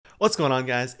What's going on,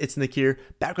 guys? It's Nick here,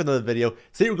 back with another video.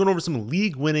 Today we're going over some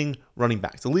league-winning running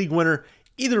backs. A league winner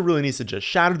either really needs to just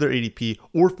shatter their ADP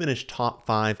or finish top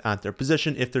 5 at their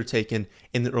position if they're taken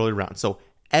in the early round. So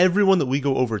everyone that we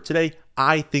go over today,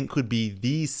 I think could be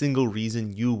the single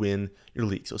reason you win your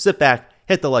league. So sit back,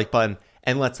 hit the like button,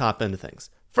 and let's hop into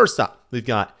things. First up, we've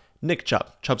got Nick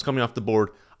Chubb. Chubb's coming off the board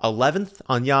 11th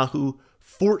on Yahoo,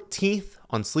 14th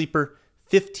on Sleeper,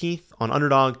 15th on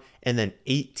Underdog, and then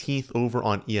 18th over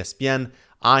on ESPN.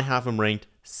 I have him ranked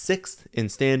 6th in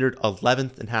standard,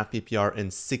 11th in half PPR,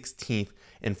 and 16th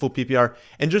in full PPR.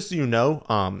 And just so you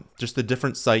know, just the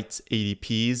different sites'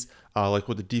 ADPs, like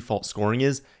what the default scoring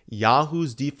is.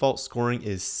 Yahoo's default scoring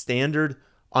is standard.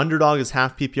 Underdog is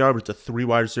half PPR, but it's a 3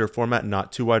 wide receiver format,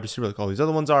 not 2 wide receiver like all these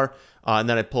other ones are. And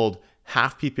then I pulled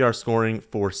half PPR scoring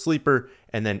for Sleeper,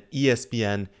 and then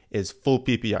ESPN is full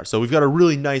PPR. So we've got a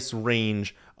really nice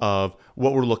range of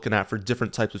what we're looking at for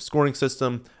different types of scoring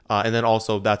system. And then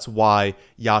also that's why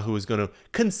Yahoo is going to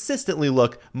consistently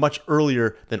look much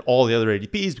earlier than all the other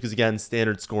ADPs because, again,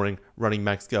 standard scoring running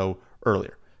backs go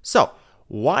earlier. So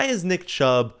why is Nick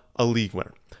Chubb a league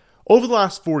winner? Over the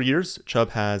last 4 years,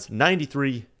 Chubb has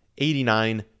 93,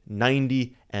 89,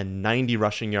 90, and 90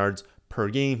 rushing yards per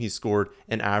game. He's scored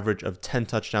an average of 10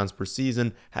 touchdowns per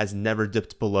season, has never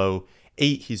dipped below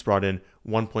 8. He's brought in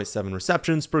 1.7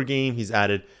 receptions per game. He's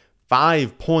added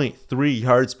 5.3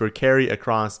 yards per carry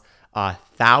across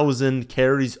 1,000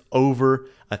 carries, over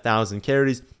 1,000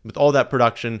 carries. With all that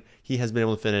production, he has been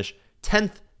able to finish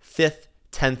 10th, 5th,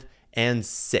 10th, and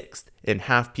 6th in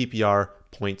half PPR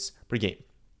points per game.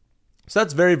 So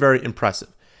that's very, very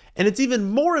impressive. And it's even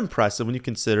more impressive when you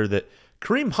consider that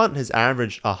Kareem Hunt has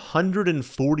averaged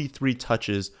 143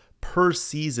 touches per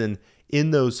season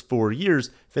in those 4 years,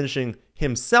 finishing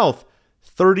himself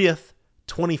 30th,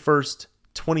 21st,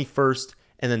 21st,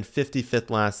 and then 55th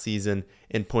last season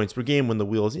in points per game when the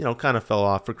wheels, kind of fell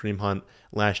off for Kareem Hunt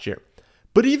last year.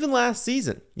 But even last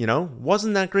season,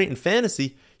 wasn't that great in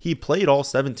fantasy. He played all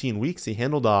 17 weeks. He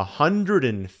handled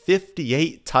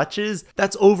 158 touches.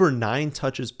 That's over 9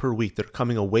 touches per week that are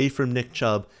coming away from Nick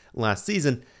Chubb last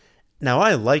season. Now,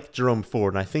 I like Jerome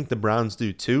Ford, and I think the Browns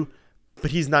do too, but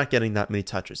he's not getting that many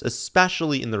touches,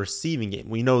 especially in the receiving game.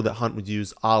 We know that Hunt would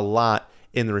use a lot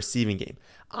in the receiving game.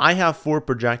 I have Ford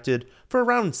projected for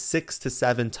around 6 to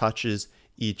 7 touches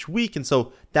each week, and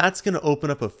so that's going to open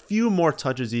up a few more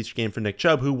touches each game for Nick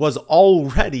Chubb, who was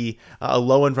already a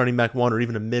low-end running back 1 or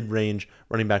even a mid-range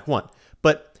running back 1.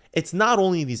 But it's not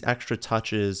only these extra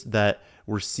touches that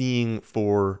we're seeing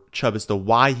for Chubb as to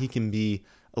why he can be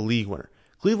a league winner.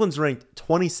 Cleveland's ranked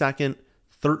 22nd,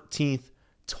 13th,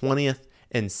 20th,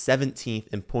 and 17th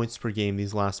in points per game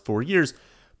these last 4 years.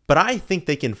 But I think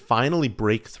they can finally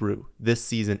break through this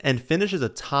season and finish as a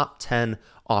top 10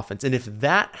 offense. And if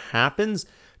that happens,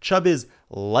 Chubb is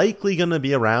likely going to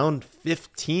be around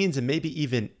 15 to maybe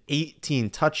even 18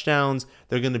 touchdowns.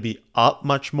 They're going to be up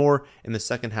much more in the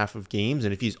second half of games.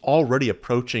 And if he's already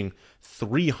approaching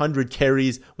 300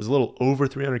 carries, was a little over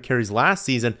 300 carries last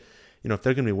season, if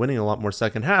they're going to be winning a lot more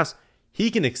second halves,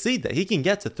 he can exceed that. He can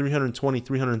get to 320,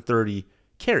 330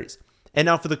 carries. And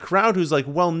now for the crowd who's like,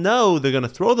 well, no, they're going to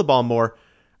throw the ball more.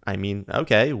 I mean,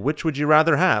 okay, which would you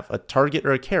rather have, a target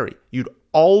or a carry? You'd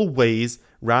always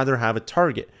rather have a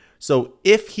target. So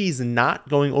if he's not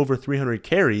going over 300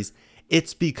 carries,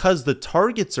 it's because the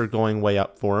targets are going way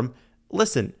up for him.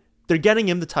 Listen, they're getting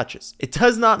him the touches. It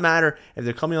does not matter if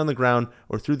they're coming on the ground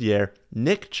or through the air.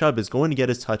 Nick Chubb is going to get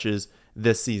his touches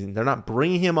this season. They're not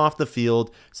bringing him off the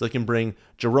field so they can bring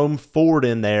Jerome Ford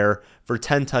in there for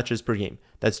 10 touches per game.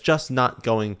 That's just not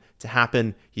going to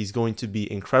happen. He's going to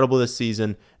be incredible this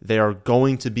season. They are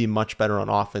going to be much better on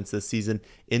offense this season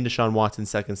in Deshaun Watson's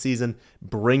second season,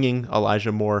 bringing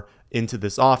Elijah Moore into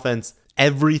this offense.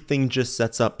 Everything just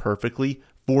sets up perfectly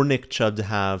for Nick Chubb to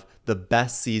have the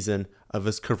best season of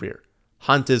his career.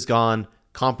 Hunt is gone.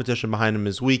 Competition behind him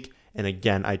is weak. And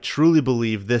again, I truly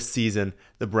believe this season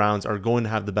the Browns are going to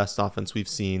have the best offense we've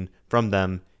seen from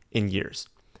them in years.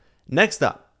 Next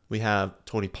up, we have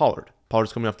Tony Pollard.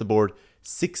 Pollard's coming off the board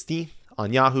 16th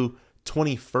on Yahoo,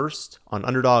 21st on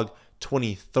Underdog,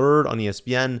 23rd on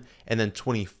ESPN, and then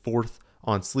 24th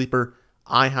on Sleeper.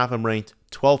 I have him ranked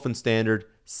 12th in standard,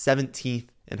 17th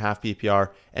in half PPR,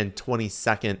 and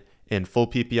 22nd in full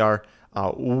PPR.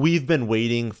 We've been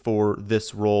waiting for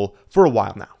this role for a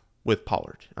while now with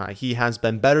Pollard. He has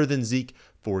been better than Zeke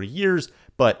for years,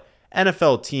 but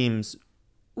NFL teams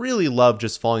really love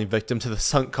just falling victim to the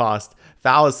sunk cost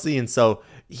fallacy, and so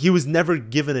he was never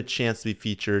given a chance to be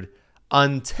featured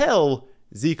until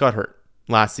Zeke got hurt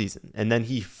last season. And then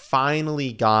he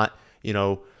finally got,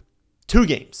 2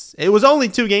 games. It was only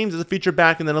 2 games as a feature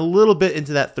back, and then a little bit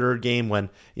into that third game when,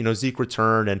 Zeke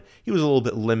returned and he was a little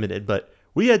bit limited. But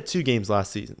we had 2 games last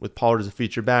season with Pollard as a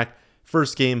feature back.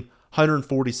 First game,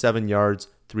 147 yards,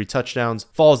 3 touchdowns.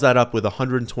 Follows that up with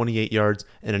 128 yards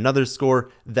and another score.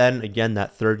 Then again,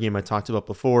 that third game I talked about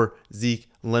before, Zeke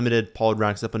limited. Pollard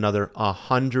racks up another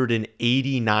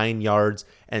 189 yards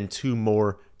and 2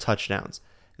 more touchdowns.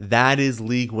 That is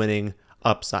league winning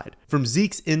upside. From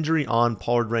Zeke's injury on,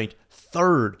 Pollard ranked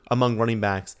 3rd among running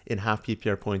backs in half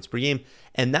PPR points per game,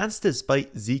 and that's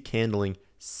despite Zeke handling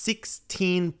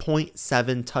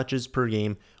 16.7 touches per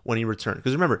game when he returned.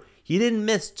 Because remember, he didn't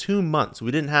miss 2 months.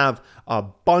 We didn't have a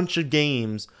bunch of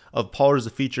games of Pollard as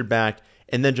a featured back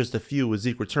and then just a few with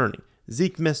Zeke returning.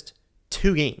 Zeke missed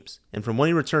 2 games, and from when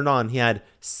he returned on, he had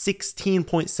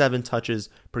 16.7 touches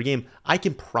per game. I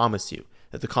can promise you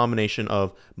that the combination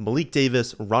of Malik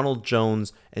Davis, Ronald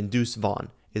Jones, and Deuce Vaughn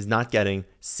is not getting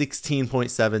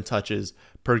 16.7 touches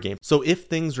per game. So if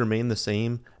things remain the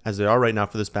same as they are right now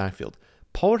for this backfield,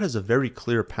 Pollard has a very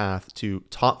clear path to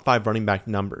top 5 running back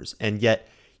numbers, and yet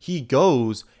he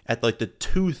goes at like the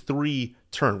 2-3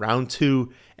 turn, round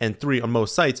 2 and 3 on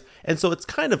most sites. And so it's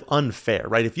kind of unfair,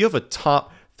 right? If you have a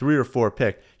top 3 or 4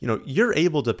 pick, you're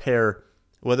able to pair,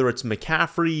 whether it's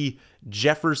McCaffrey,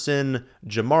 Jefferson,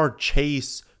 Jamar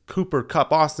Chase, Cooper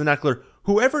Kupp, Austin Eckler,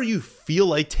 whoever you feel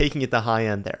like taking at the high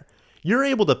end there, you're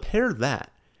able to pair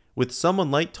that with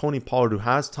someone like Tony Pollard who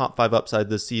has top 5 upside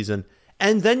this season,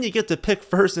 and then you get to pick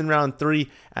first in round 3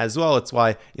 as well. It's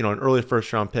why, an early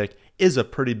first round pick is a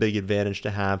pretty big advantage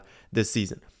to have this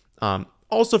season.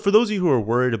 Also, for those of you who are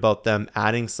worried about them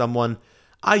adding someone,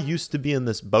 I used to be in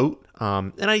this boat,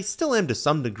 and I still am to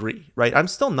some degree, right? I'm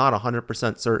still not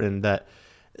 100% certain that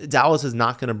Dallas is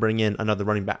not going to bring in another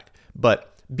running back,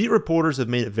 but beat reporters have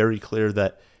made it very clear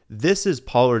that this is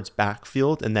Pollard's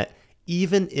backfield, and that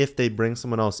even if they bring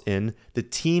someone else in, the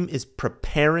team is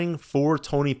preparing for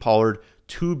Tony Pollard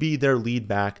to be their lead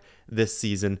back this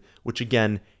season, which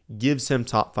again gives him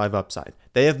top 5 upside.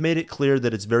 They have made it clear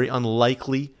that it's very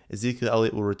unlikely Ezekiel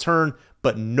Elliott will return,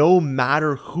 but no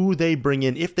matter who they bring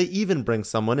in, if they even bring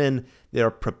someone in, they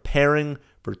are preparing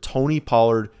for Tony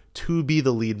Pollard to be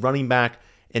the lead running back,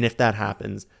 and if that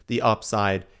happens, the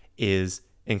upside is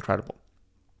incredible.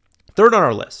 Third on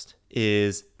our list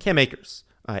is Cam Akers.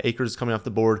 Akers is coming off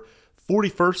the board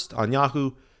 41st on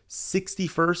Yahoo,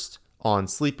 61st on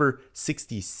Sleeper,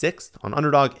 66th on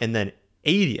Underdog, and then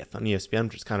 80th on ESPN,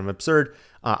 which is kind of absurd.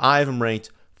 I have him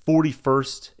ranked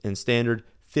 41st in standard,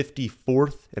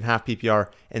 54th in half PPR,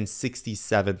 and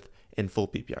 67th in full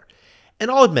PPR. And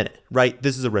I'll admit it, right?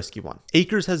 This is a risky one.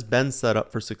 Akers has been set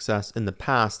up for success in the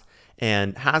past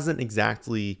and hasn't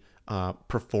exactly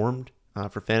performed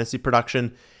for fantasy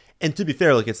production. And to be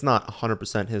fair, it's not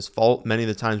 100% his fault. Many of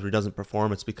the times where he doesn't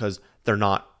perform, it's because they're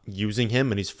not using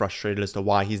him and he's frustrated as to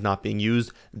why he's not being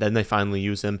used. Then they finally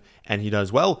use him and he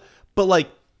does well. But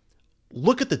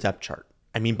look at the depth chart.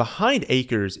 I mean, behind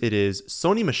Akers, it is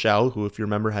Sony Michel, who, if you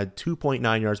remember, had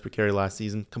 2.9 yards per carry last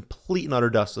season, complete and utter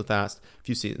dust the past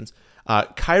few seasons.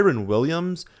 Kyren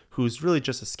Williams, who's really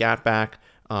just a scat back,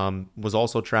 was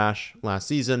also trash last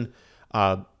season.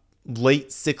 Late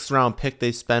 6th round pick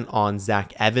they spent on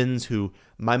Zach Evans, who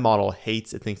my model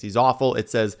hates. It thinks he's awful. It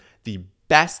says the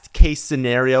best case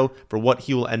scenario for what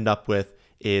he will end up with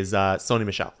is Sony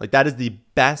Michel. That is the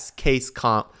best case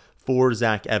comp for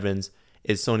Zach Evans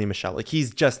is Sony Michel.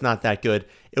 He's just not that good.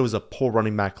 It was a poor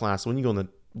running back class. When you go in the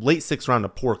late 6th round, a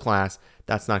poor class,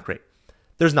 that's not great.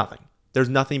 There's nothing. There's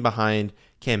nothing behind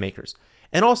Cam Akers.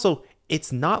 And also,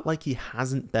 it's not like he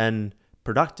hasn't been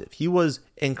productive. He was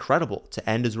incredible to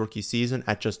end his rookie season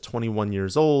at just 21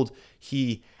 years old.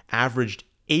 He averaged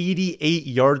 88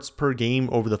 yards per game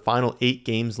over the final 8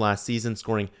 games last season,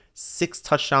 scoring 6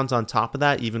 touchdowns on top of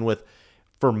that, even with,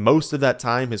 for most of that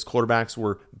time, his quarterbacks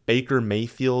were Baker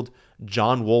Mayfield,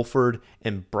 John Wolford,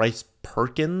 and Bryce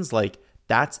Perkins.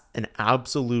 That's an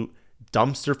absolute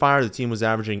dumpster fire. The team was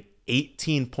averaging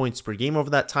 18 points per game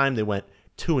over that time. They went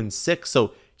 2-6.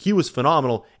 So he was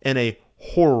phenomenal in a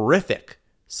horrific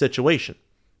situation.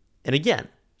 And again,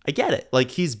 I get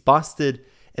it. He's busted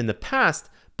in the past,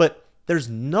 but there's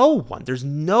no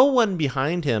one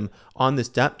behind him on this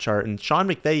depth chart. And Sean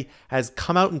McVay has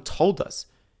come out and told us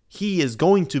he is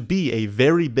going to be a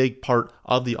very big part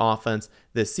of the offense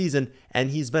this season.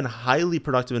 And he's been highly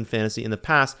productive in fantasy in the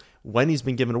past when he's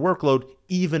been given a workload,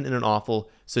 even in an awful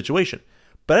situation.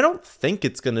 But I don't think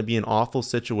it's going to be an awful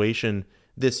situation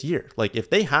this year. If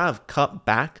they have Kupp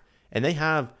back and they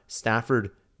have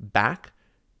Stafford back,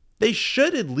 they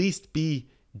should at least be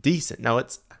decent. Now,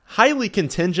 it's highly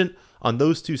contingent on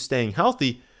those two staying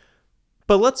healthy,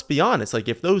 But let's be honest, like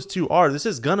if those two are, this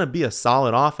is going to be a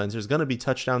solid offense. There's going to be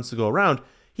touchdowns to go around.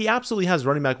 He absolutely has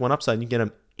running back one upside. You get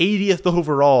him 80th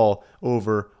overall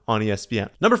over on ESPN.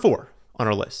 Number 4 on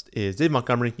our list is Dave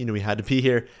Montgomery. You knew he had to be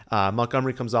here.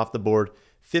 Montgomery comes off the board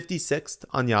 56th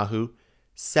on Yahoo,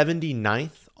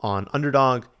 79th on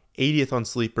Underdog, 80th on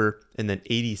Sleeper, and then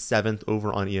 87th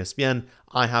over on ESPN.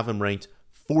 I have him ranked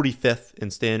 45th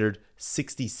in standard,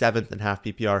 67th in half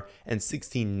PPR, and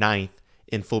 69th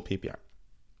in full PPR.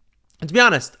 And to be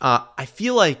honest, I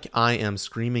feel like I am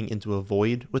screaming into a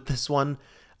void with this one.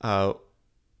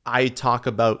 I talk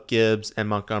about Gibbs and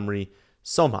Montgomery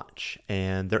so much,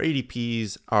 and their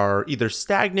ADPs are either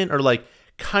stagnant or like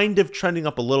kind of trending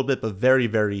up a little bit, but very,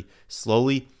 very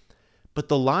slowly. But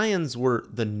the Lions were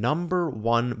the number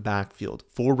 1 backfield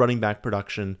for running back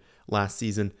production last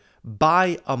season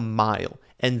by a mile.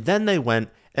 And then they went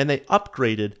and they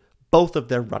upgraded both of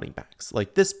their running backs.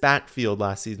 Like this backfield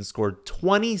last season scored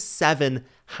 27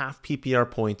 half PPR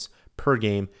points per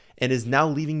game and is now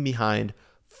leaving behind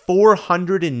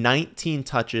 419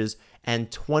 touches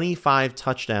and 25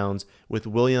 touchdowns with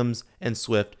Williams and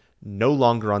Swift no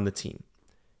longer on the team.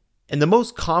 And the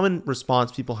most common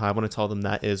response people have when I tell them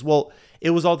that is, well,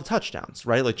 it was all the touchdowns,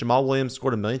 right? Like Jamal Williams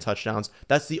scored 1 million touchdowns.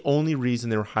 That's the only reason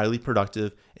they were highly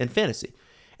productive in fantasy.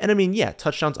 And I mean, yeah,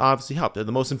 touchdowns obviously help. They're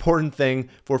the most important thing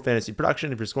for fantasy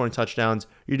production. If you're scoring touchdowns,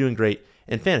 you're doing great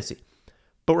in fantasy.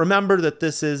 But remember that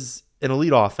this is an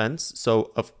elite offense.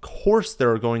 So of course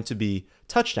there are going to be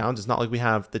touchdowns. It's not like we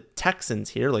have the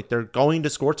Texans here. Like they're going to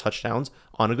score touchdowns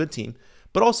on a good team.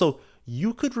 But also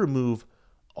you could remove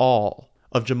all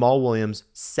of Jamal Williams'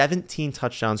 17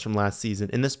 touchdowns from last season,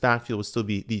 and this backfield would still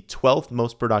be the 12th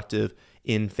most productive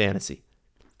in fantasy.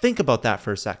 Think about that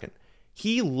for a second.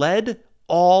 He led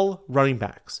all running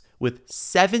backs with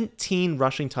 17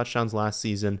 rushing touchdowns last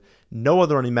season. No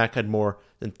other running back had more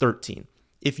than 13.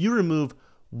 If you remove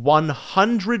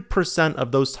 100%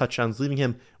 of those touchdowns, leaving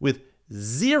him with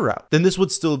 0, then this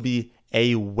would still be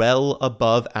a well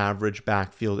above average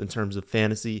backfield in terms of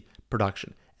fantasy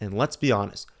production. And let's be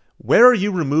honest, where are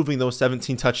you removing those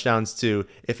 17 touchdowns to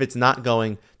if it's not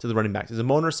going to the running backs? Is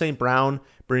Amon-Ra St. Brown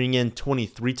bringing in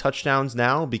 23 touchdowns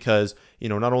now because,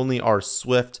 not only are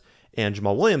Swift and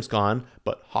Jamal Williams gone,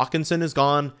 but Hawkinson is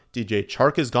gone, DJ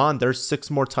Chark is gone. There's 6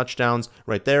 more touchdowns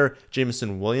right there.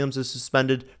 Jameson Williams is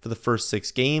suspended for the first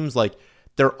 6 games. Like,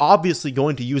 they're obviously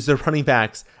going to use their running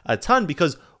backs a ton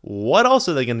because what else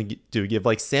are they going to do? Give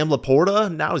like Sam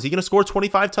Laporta now? Is he going to score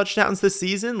 25 touchdowns this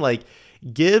season? Like,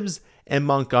 Gibbs and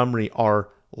Montgomery are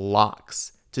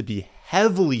locks to be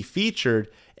heavily featured.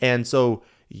 And so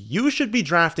you should be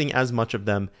drafting as much of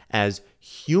them as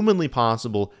humanly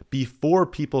possible before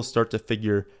people start to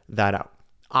figure that out.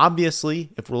 Obviously,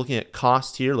 if we're looking at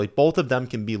cost here, like both of them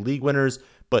can be league winners,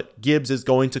 but Gibbs is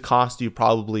going to cost you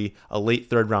probably a late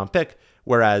 3rd round pick,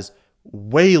 whereas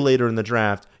way later in the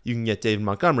draft, you can get David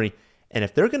Montgomery. And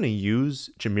if they're going to use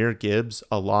Jahmyr Gibbs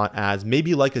a lot as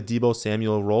maybe like a Deebo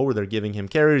Samuel role where they're giving him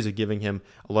carries or giving him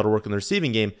a lot of work in the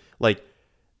receiving game, like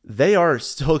they are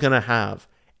still going to have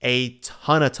a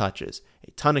ton of touches,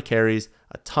 a ton of carries,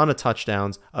 a ton of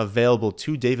touchdowns available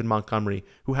to David Montgomery,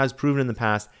 who has proven in the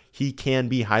past he can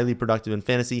be highly productive in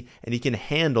fantasy and he can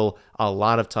handle a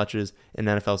lot of touches in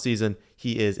the NFL season.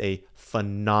 He is a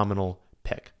phenomenal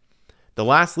pick. The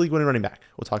last league winning running back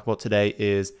we'll talk about today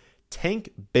is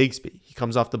Tank Bigsby. He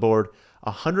comes off the board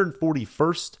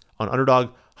 141st on Underdog,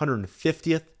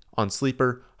 150th on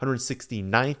Sleeper,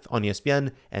 169th on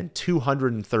ESPN, and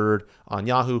 203rd on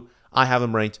Yahoo. I have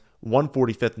him ranked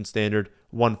 145th in standard,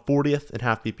 140th in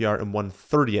half PPR, and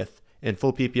 130th in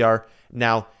full PPR.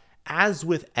 Now, as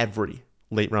with every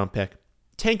late round pick,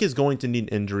 Tank is going to need an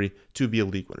injury to be a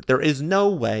league winner. There is no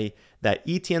way that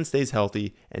ETN stays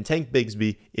healthy and Tank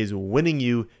Bigsby is winning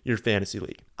you your fantasy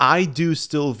league. I do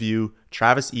still view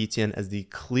Travis Etienne as the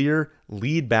clear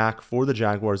lead back for the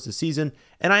Jaguars this season,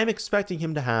 and I am expecting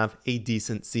him to have a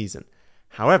decent season.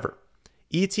 However,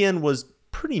 Etienne was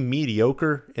pretty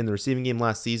mediocre in the receiving game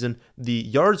last season. The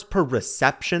yards per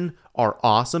reception are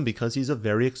awesome because he's a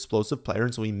very explosive player,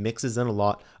 and so he mixes in a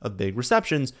lot of big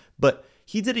receptions, but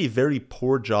he did a very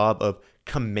poor job of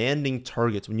commanding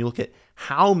targets. When you look at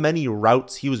how many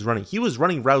routes he was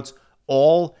running routes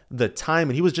all the time,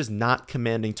 and he was just not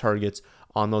commanding targets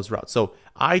on those routes. So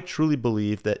I truly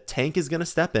believe that Tank is going to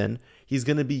step in. He's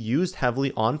going to be used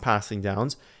heavily on passing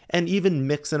downs and even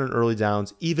mix in on early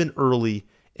downs, even early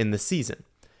in the season.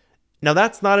 Now,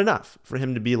 that's not enough for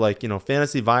him to be like,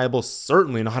 fantasy viable,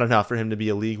 certainly not enough for him to be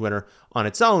a league winner on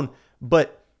its own.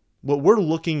 But what we're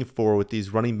looking for with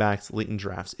these running backs late in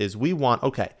drafts is we want,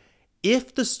 okay,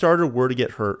 if the starter were to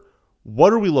get hurt,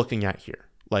 what are we looking at here?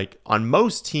 Like on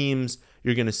most teams,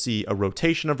 you're going to see a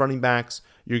rotation of running backs.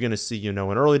 You're going to see, an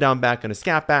early down back and a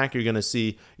scat back. You're going to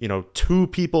see, 2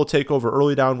 people take over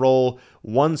early down role,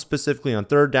 one specifically on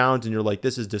third downs. And you're like,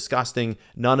 this is disgusting.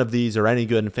 None of these are any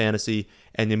good in fantasy.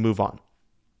 And you move on.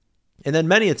 And then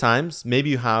many a times, maybe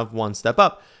you have one step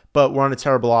up, but we're on a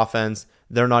terrible offense.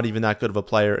 They're not even that good of a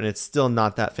player. And it's still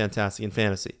not that fantastic in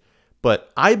fantasy.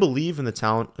 But I believe in the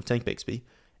talent of Tank Bigsby.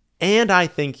 And I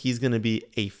think he's going to be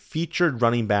a featured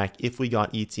running back if we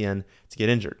got ETN to get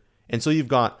injured. And so you've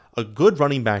got a good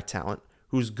running back talent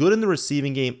who's good in the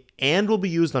receiving game and will be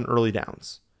used on early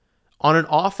downs. On an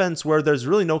offense where there's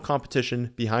really no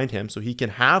competition behind him, so he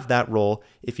can have that role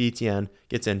if ETN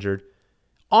gets injured.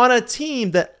 On a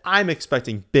team that I'm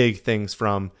expecting big things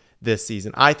from this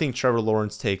season. I think Trevor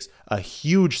Lawrence takes a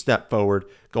huge step forward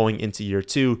going into year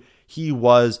 2. He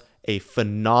was a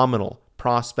phenomenal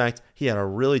prospect. He had a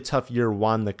really tough year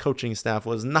 1. The coaching staff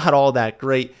was not all that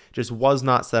great, just was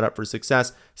not set up for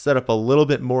success. Set up a little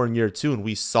bit more in year 2, and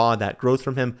we saw that growth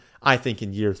from him. I think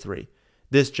in year 3,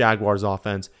 this Jaguars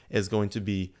offense is going to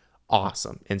be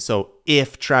awesome. And so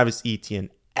if Travis Etienne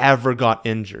ever got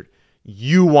injured,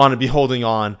 you want to be holding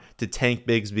on to Tank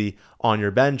Bigsby on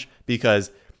your bench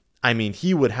because,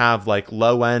 he would have like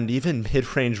low end, even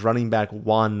mid-range running back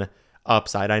 1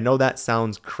 upside. I know that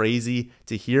sounds crazy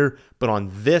to hear, but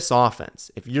on this offense,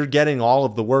 if you're getting all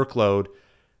of the workload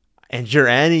and you're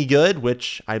any good,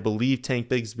 which I believe Tank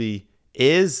Bigsby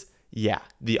is,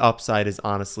 the upside is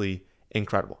honestly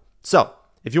incredible. So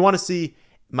if you want to see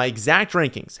my exact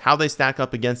rankings, how they stack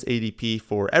up against ADP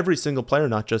for every single player,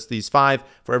 not just these 5,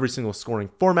 for every single scoring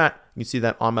format, you can see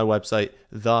that on my website,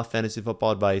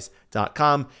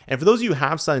 thefantasyfootballadvice.com. And for those of you who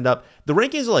have signed up, the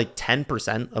rankings are like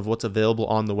 10% of what's available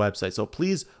on the website. So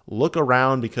please look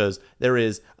around because there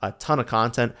is a ton of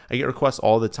content. I get requests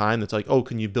all the time that's like, oh,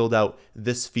 can you build out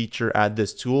this feature, add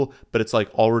this tool? But it's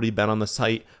like already been on the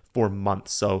site for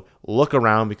months. So look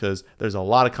around because there's a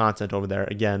lot of content over there.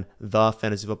 Again,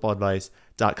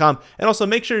 thefantasyfootballadvice.com. And also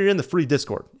make sure you're in the free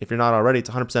Discord. If you're not already, it's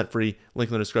 100% free. Link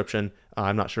in the description.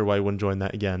 I'm not sure why you wouldn't join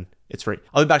that. Again, it's free.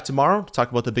 I'll be back tomorrow to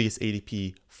talk about the biggest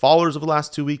ADP followers of the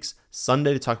last 2 weeks.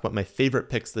 Sunday to talk about my favorite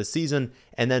picks this season.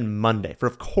 And then Monday for,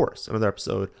 of course, another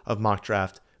episode of Mock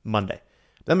Draft Monday.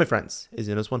 Then, my friends, is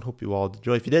the end of this one. Hope you all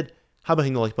enjoy. If you did, how about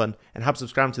hitting the like button and how about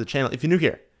subscribing to the channel if you're new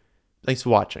here. Thanks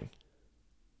for watching.